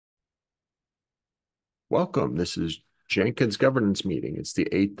Welcome. This is Jenkins Governance Meeting. It's the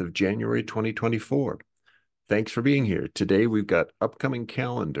 8th of January, 2024. Thanks for being here. Today we've got upcoming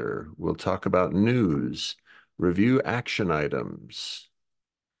calendar. We'll talk about news, review action items,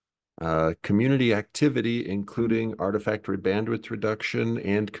 community activity, including artifactory bandwidth reduction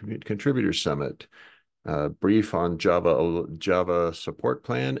and contributor summit, brief on Java support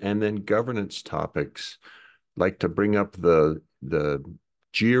plan, and then governance topics. Like to bring up the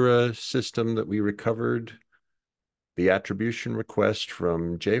Jira system that we recovered, the attribution request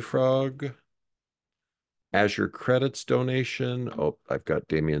from JFrog, Azure credits donation. Oh, I've got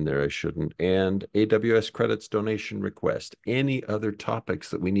Damien there. I shouldn't. And AWS credits donation request. Any other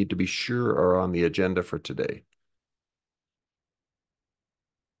topics that we need to be sure are on the agenda for today?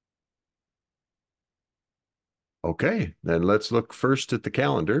 Okay, then let's look first at the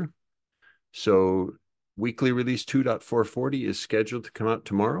calendar. So weekly release 2.440 is scheduled to come out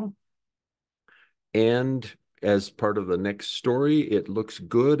tomorrow. And as part of the next story, it looks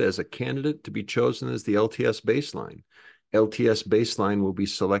good as a candidate to be chosen as the LTS baseline. LTS baseline will be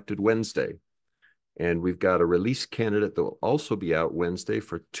selected Wednesday. And we've got a release candidate that will also be out Wednesday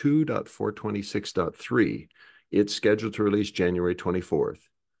for 2.426.3. It's scheduled to release January 24th.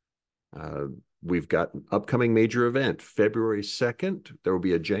 We've got an upcoming major event. February 2nd, there will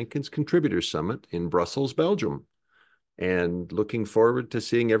be a Jenkins Contributor Summit in Brussels, Belgium. And looking forward to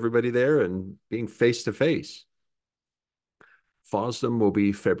seeing everybody there and being face-to-face. FOSDEM will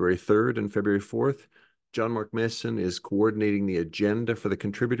be February 3rd and February 4th. John Mark Messon is coordinating the agenda for the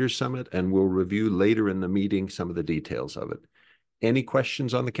Contributors Summit, and we'll review later in the meeting some of the details of it. Any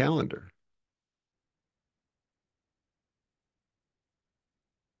questions on the calendar?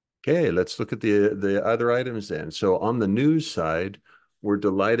 Okay, let's look at the other items then. So on the news side, we're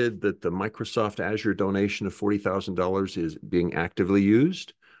delighted that the Microsoft Azure donation of $40,000 is being actively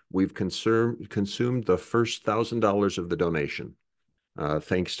used. We've consumed the first $1,000 of the donation.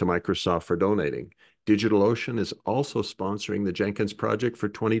 Thanks to Microsoft for donating. DigitalOcean is also sponsoring the Jenkins project for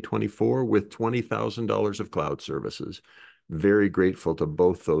 2024 with $20,000 of cloud services. Very grateful to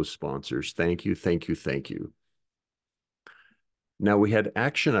both those sponsors. Thank you, thank you, thank you. Now we had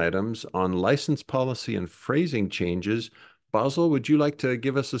action items on license policy and phrasing changes. Basil, would you like to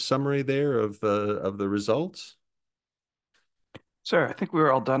give us a summary there of the results? Sure. I think we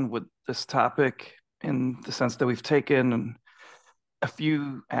were all done with this topic in the sense that we've taken a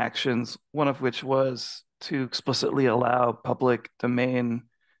few actions, one of which was to explicitly allow public domain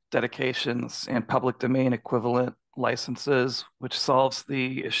dedications and public domain equivalent licenses, which solves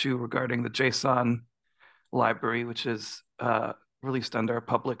the issue regarding the JSON library, which is released under a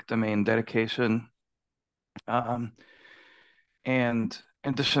public domain dedication. And in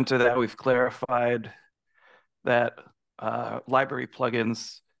addition to that, we've clarified that library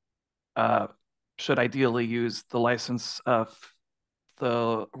plugins should ideally use the license of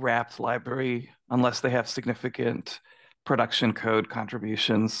the wrapped library unless they have significant production code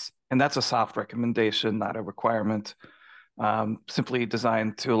contributions. And that's a soft recommendation, not a requirement, simply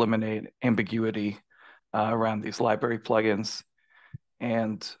designed to eliminate ambiguity around these library plugins.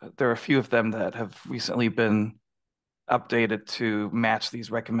 And there are a few of them that have recently been updated to match these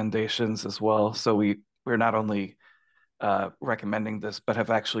recommendations as well. So we're not only recommending this, but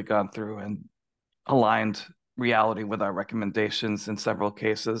have actually gone through and aligned reality with our recommendations in several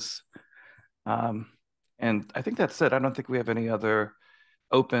cases. And I think that's it. I don't think we have any other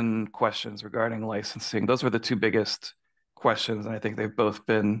open questions regarding licensing. Those were the two biggest questions, and I think they've both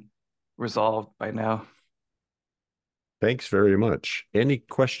been resolved by now. Thanks very much. Any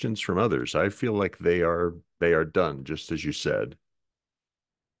questions from others? I feel like they are done, just as you said.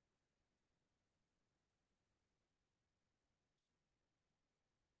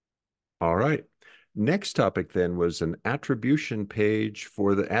 All right. Next topic then was an attribution page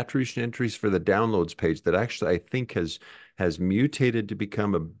for the attribution entries for the downloads page that actually I think has mutated to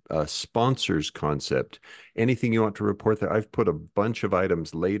become a sponsors concept. Anything you want to report there? I've put a bunch of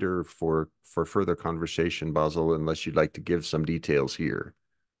items later for further conversation, Basil, unless you'd like to give some details here.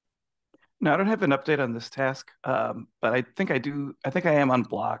 No, I don't have an update on this task, but I think I do. I think I am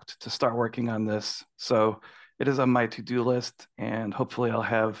unblocked to start working on this. So it is on my to-do list, and hopefully I'll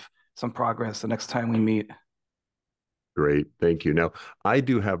have some progress the next time we meet. Great, thank you. Now, I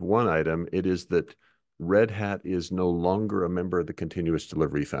do have one item. It is that Red Hat is no longer a member of the Continuous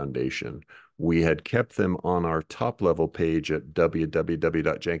Delivery Foundation. We had kept them on our top level page at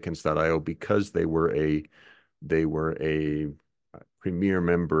www.jenkins.io because they were a premier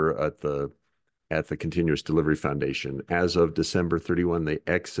member at the Continuous Delivery Foundation. As of December 31, they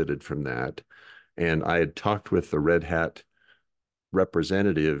exited from that. And I had talked with the Red Hat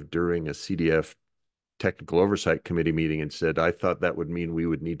representative during a CDF technical oversight committee meeting and said, I thought that would mean we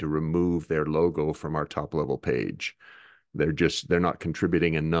would need to remove their logo from our top level page. They're not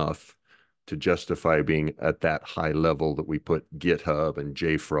contributing enough to justify being at that high level that we put GitHub and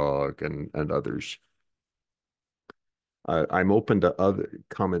JFrog and others. I'm open to other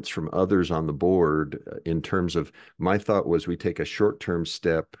comments from others on the board in terms of my thought was we take a short-term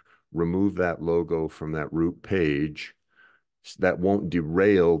step, remove that logo from that root page. That won't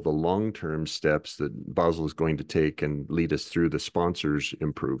derail the long-term steps that Basel is going to take and lead us through the sponsors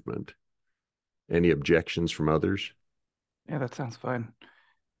improvement. Any objections from others? Yeah, that sounds fine. And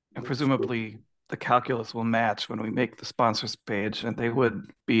Looks good. presumably the calculus will match when we make the sponsors page, and they would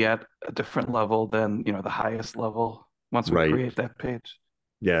be at a different level than, the highest level once we Right. create that page.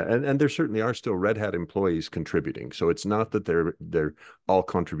 Yeah, and there certainly are still Red Hat employees contributing. So it's not that their all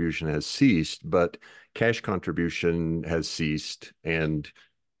contribution has ceased, but cash contribution has ceased. And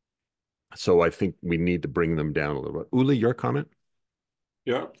so I think we need to bring them down a little bit. Uli, your comment?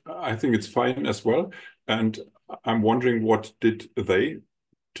 Yeah, I think it's fine as well. And I'm wondering, what did they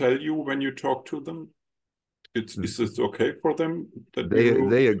tell you when you talked to them? Is this okay for them that we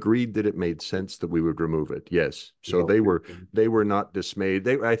remove? They agreed that it made sense that we would remove it. Yes. So Yeah, they were not dismayed.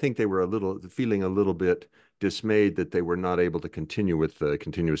 I think they were feeling a little bit dismayed that they were not able to continue with the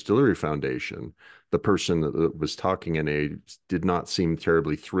Continuous Delivery Foundation. The person that was talking in a did not seem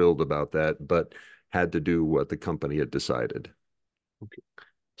terribly thrilled about that, but had to do what the company had decided. Okay.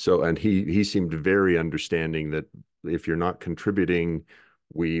 So, and he seemed very understanding that if you're not contributing,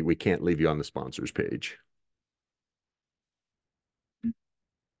 we can't leave you on the sponsors page.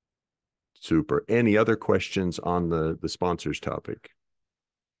 Super. Any other questions on the sponsors topic?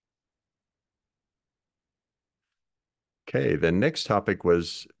 Okay, the next topic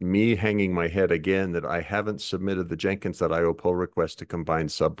was me hanging my head again that I haven't submitted the Jenkins.io pull request to combine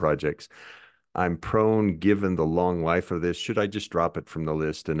subprojects. I'm prone, given the long life of this, should I just drop it from the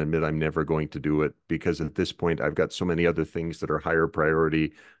list and admit I'm never going to do it? Because at this point, I've got so many other things that are higher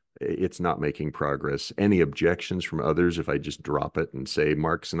priority. It's not making progress. Any objections from others if I just drop it and say,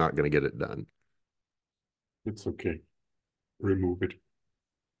 Mark's not going to get it done? It's okay. Remove it.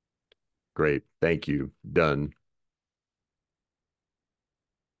 Great. Thank you. Done.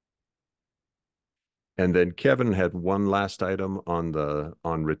 And then Kevin had one last item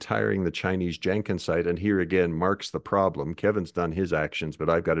on retiring the Chinese Jenkins site. And here again, Mark's the problem. Kevin's done his actions, but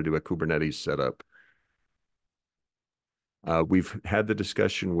I've got to do a Kubernetes setup. We've had the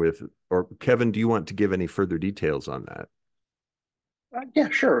discussion with, or Kevin, do you want to give any further details on that? Yeah,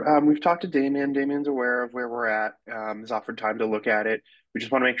 sure. We've talked to Damien. Damien's aware of where we're at. Has offered time to look at it. We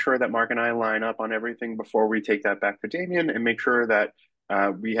just want to make sure that Mark and I line up on everything before we take that back to Damien and make sure that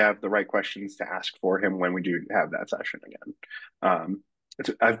we have the right questions to ask for him when we do have that session again.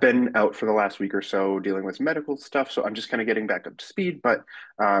 I've been out for the last week or so dealing with medical stuff, so I'm just kind of getting back up to speed, but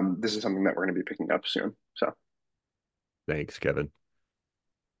this is something that we're going to be picking up soon. So Thanks, Kevin.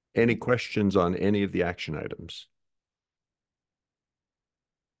 Any questions on any of the action items?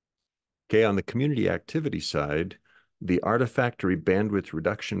 Okay, on the community activity side, the Artifactory bandwidth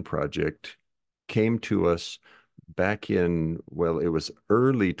reduction project came to us back in, well, it was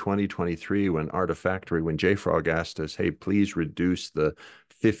early 2023 when JFrog asked us, hey, please reduce the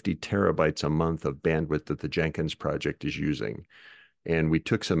 50 terabytes a month of bandwidth that the Jenkins project is using. And we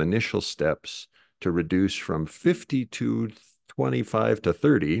took some initial steps to reduce from 50 to 25 to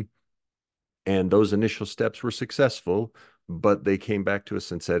 30. And those initial steps were successful, but they came back to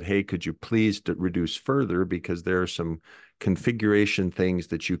us and said, hey, could you please reduce further, because there are some configuration things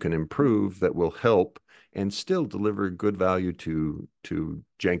that you can improve that will help and still deliver good value to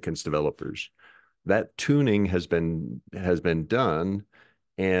Jenkins developers. That tuning has been done,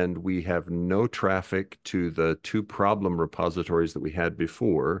 and we have no traffic to the two problem repositories that we had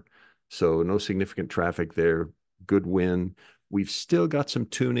before. So no significant traffic there. Good win. We've still got some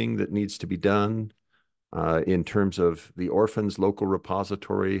tuning that needs to be done. In terms of the orphans local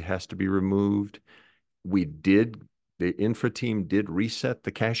repository has to be removed. The infra team did reset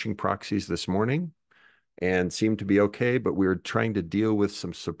the caching proxies this morning and seemed to be okay, but we're trying to deal with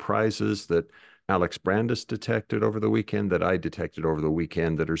some surprises that Alex Brandis detected over the weekend, that I detected over the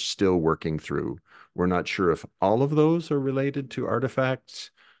weekend, that are still working through. We're not sure if all of those are related to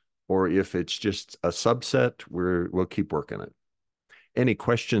artifacts or if it's just a subset. We'll keep working it. Any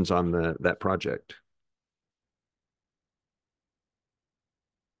questions on that project?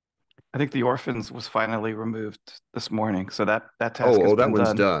 I think the orphans was finally removed this morning, so that task has that been one's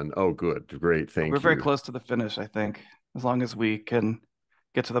done. done. Oh, good, great, thank you. We're very close to the finish, I think, as long as we can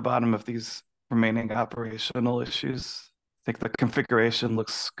get to the bottom of these remaining operational issues. I think the configuration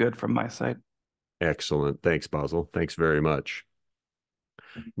looks good from my side. Excellent. Thanks, Basil. Thanks very much.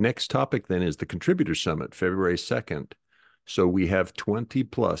 Next topic then is the Contributor Summit, February 2nd. So we have 20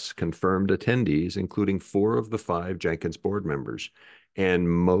 plus confirmed attendees, including 4 of the 5 Jenkins board members and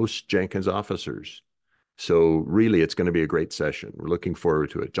most Jenkins officers. So really, it's going to be a great session. We're looking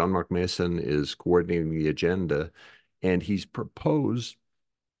forward to it. John Mark Mason is coordinating the agenda, and he's proposed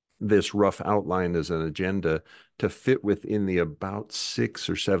this rough outline as an agenda to fit within the about 6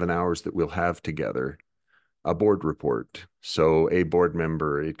 or 7 hours that we'll have together. A board report. So a board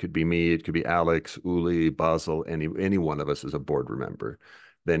member, it could be me, it could be Alex, Uli, Basil, any one of us as a board member.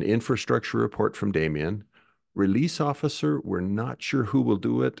 Then infrastructure report from Damien. Release officer, we're not sure who will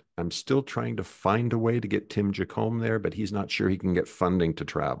do it. I'm still trying to find a way to get Tim Jacome there, but he's not sure he can get funding to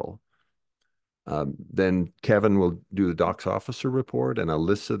travel. Then Kevin will do the docs officer report, and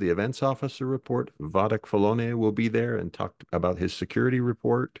Alyssa, the events officer report. Vadak Falone will be there and talk about his security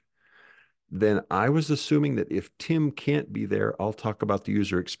report. Then I was assuming that if Tim can't be there, I'll talk about the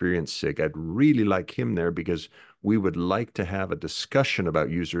user experience SIG. I'd really like him there because we would like to have a discussion about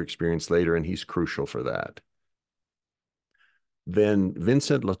user experience later, and he's crucial for that. Then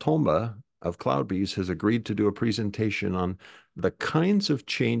Vincent Latomba of CloudBees has agreed to do a presentation on the kinds of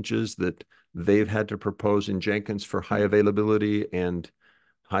changes that they've had to propose in Jenkins for high availability and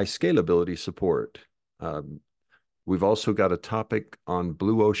high scalability support. We've also got a topic on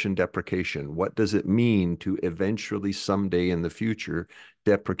blue ocean deprecation. What does it mean to eventually someday in the future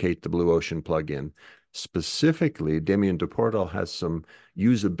deprecate the blue ocean plugin? Specifically, Damien Deportal has some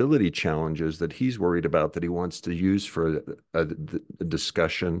usability challenges that he's worried about that he wants to use for a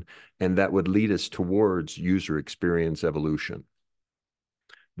discussion, and that would lead us towards user experience evolution.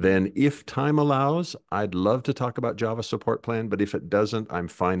 Then if time allows, I'd love to talk about Java support plan, but if it doesn't, I'm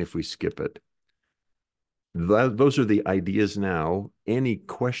fine if we skip it. Those are the ideas now. Any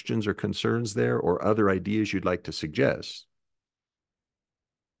questions or concerns there or other ideas you'd like to suggest?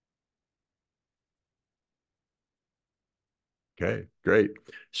 Okay, great.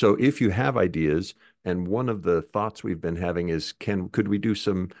 So if you have ideas, and one of the thoughts we've been having is, could we do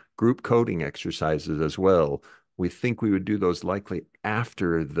some group coding exercises as well? We think we would do those likely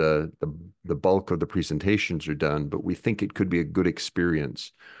after the bulk of the presentations are done, but we think it could be a good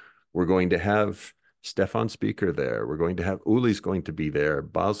experience. We're going to have Stefan Speaker there. We're going to have Uli's going to be there.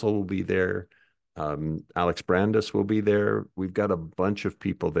 Basil will be there. Alex Brandis will be there. We've got a bunch of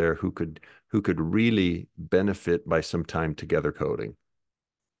people there who could really benefit by some time together coding.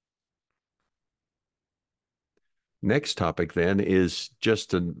 Next topic then is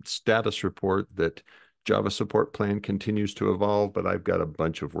just a status report that Java support plan continues to evolve, but I've got a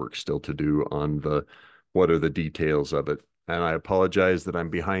bunch of work still to do on what are the details of it. And I apologize that I'm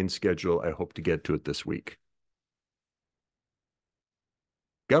behind schedule. I hope to get to it this week.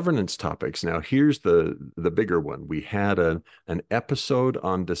 Governance topics. Now, here's the bigger one. We had an episode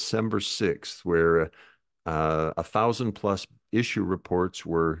on December 6th where 1,000+ issue reports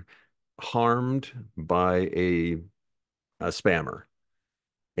were harmed by a spammer.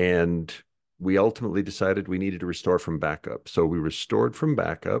 And we ultimately decided we needed to restore from backup. So we restored from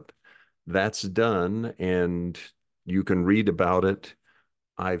backup. That's done, and you can read about it.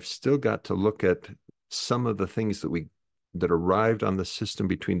 I've still got to look at some of the things that arrived on the system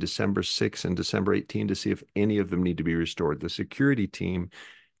between December 6 and December 18 to see if any of them need to be restored. The security team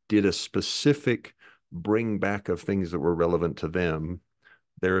did a specific bring back of things that were relevant to them.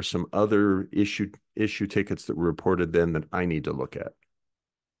 There are some other issue tickets that were reported then that I need to look at.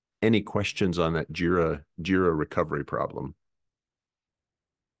 Any questions on that Jira recovery problem?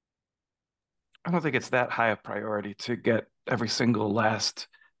 I don't think it's that high a priority to get every single last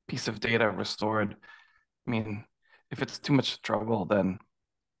piece of data restored. I mean, if it's too much trouble, then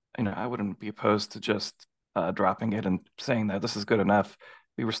I wouldn't be opposed to just dropping it and saying that this is good enough.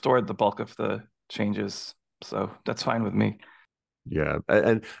 We restored the bulk of the changes, so that's fine with me. Yeah,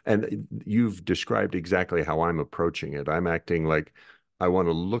 and you've described exactly how I'm approaching it. I'm acting like I want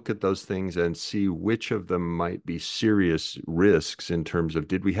to look at those things and see which of them might be serious risks in terms of,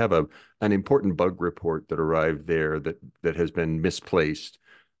 did we have an important bug report that arrived there that has been misplaced?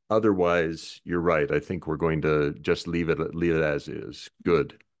 Otherwise, you're right. I think we're going to just leave it as is.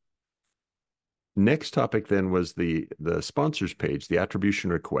 Good. Next topic then was the sponsors page, the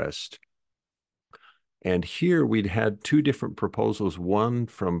attribution request. And here we'd had 2 different proposals, one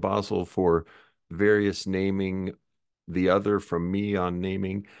from Basil for various naming, the other from me on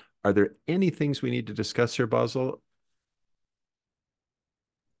naming. Are there any things we need to discuss here, Basil?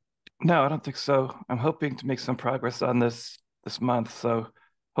 No, I don't think so. I'm hoping to make some progress on this month, so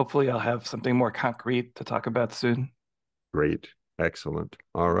hopefully I'll have something more concrete to talk about soon. Great. Excellent.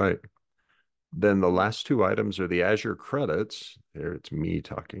 All right. Then the last two items are the Azure credits. There, it's me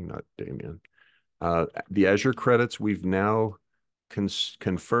talking, not Damien. The Azure credits, we've now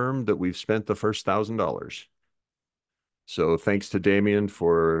confirmed that we've spent the first $1,000. So thanks to Damien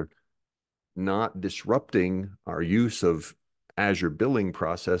for not disrupting our use of Azure billing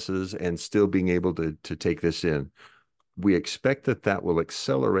processes and still being able to take this in. We expect that that will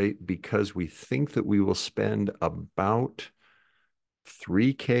accelerate because we think that we will spend about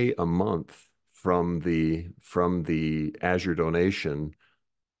 $3K a month from the Azure donation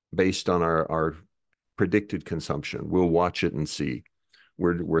based on our predicted consumption. We'll watch it and see.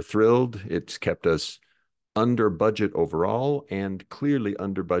 We're thrilled. It's kept us under budget overall and clearly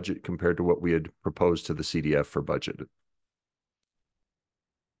under budget compared to what we had proposed to the CDF for budget.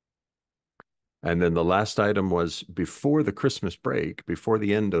 And then the last item was before the Christmas break, before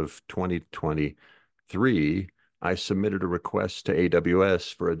the end of 2023, I submitted a request to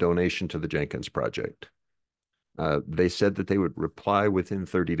AWS for a donation to the Jenkins project. They said that they would reply within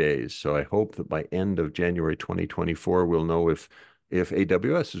 30 days. So I hope that by end of January 2024, we'll know if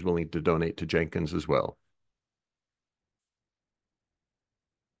AWS is willing to donate to Jenkins as well.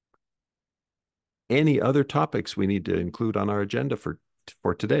 Any other topics we need to include on our agenda for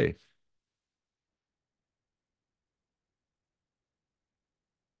today?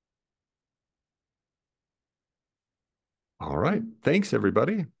 All right. Thanks,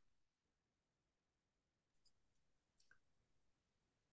 everybody.